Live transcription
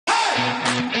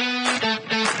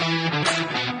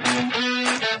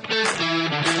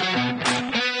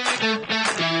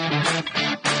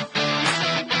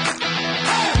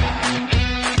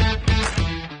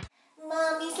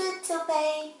Mommy's little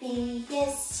baby,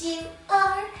 yes you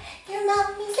are. You're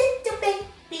mommy's little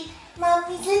baby,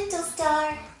 mommy's little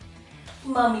star.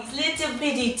 Mommy's little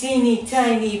bitty teeny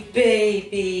tiny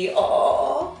baby.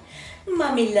 Oh,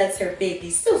 mommy loves her baby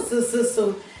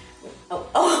so.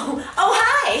 Oh,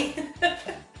 hi.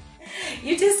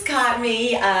 You just caught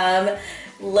me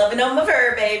loving on my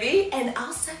fur baby. And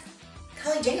also,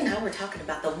 Kylie J and I were talking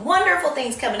about the wonderful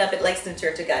things coming up at Lexington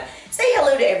Church of God. Say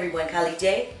hello to everyone, Kylie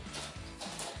J.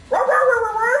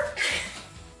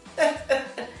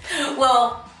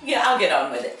 Well, yeah, I'll get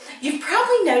on with it. You've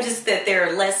probably noticed that there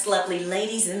are less lovely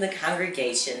ladies in the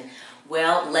congregation.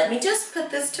 Well, let me just put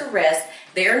this to rest.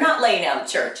 They're not laying out of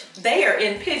church. They are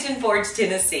in Pigeon Forge,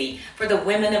 Tennessee for the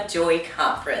Women of Joy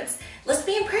Conference. Let's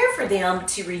be in prayer for them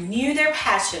to renew their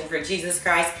passion for Jesus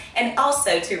Christ and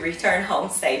also to return home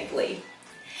safely.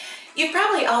 You've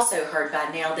probably also heard by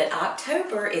now that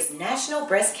October is National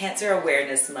Breast Cancer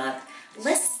Awareness Month.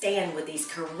 Let's stand with these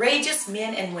courageous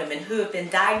men and women who have been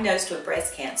diagnosed with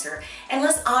breast cancer, and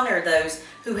let's honor those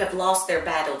who have lost their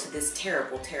battle to this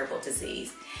terrible, terrible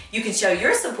disease. You can show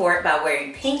your support by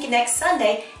wearing pink next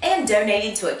Sunday and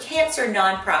donating to a cancer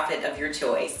nonprofit of your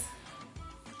choice.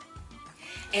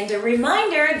 And a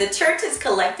reminder, the church is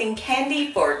collecting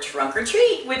candy for Trunk or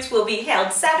Treat, which will be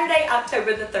held Saturday,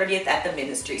 October the 30th at the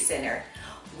Ministry Center.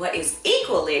 What is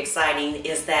equally exciting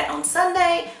is that on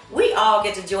Sunday, we all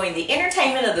get to join the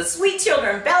entertainment of the sweet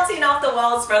children bouncing off the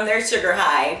walls from their sugar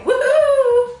high.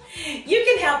 Woohoo! You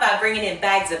can help by bringing in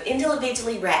bags of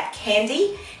individually wrapped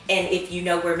candy, and if you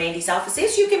know where Mandy's office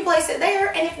is, you can place it there,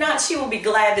 and if not, she will be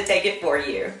glad to take it for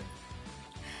you.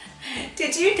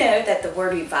 Did you know that the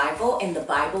word revival in the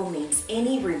Bible means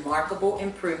any remarkable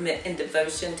improvement in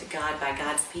devotion to God by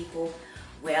God's people?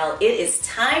 Well, it is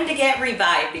time to get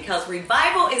revived because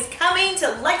revival is coming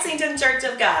to Lexington Church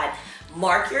of God.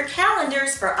 Mark your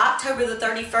calendars for October the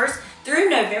 31st through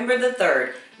November the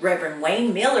 3rd. Reverend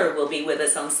Wayne Miller will be with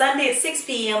us on Sunday at 6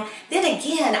 p.m., then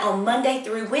again on Monday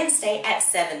through Wednesday at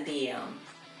 7 p.m.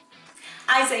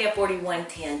 Isaiah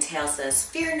 41:10 tells us,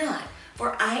 "Fear not,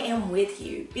 for I am with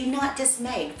you. Be not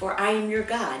dismayed, for I am your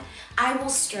God. I will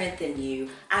strengthen you.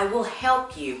 I will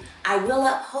help you. I will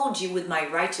uphold you with my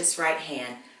righteous right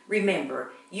hand."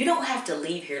 Remember, you don't have to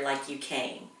leave here like you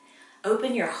came.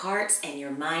 Open your hearts and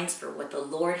your minds for what the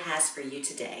Lord has for you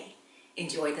today.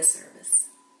 Enjoy the service.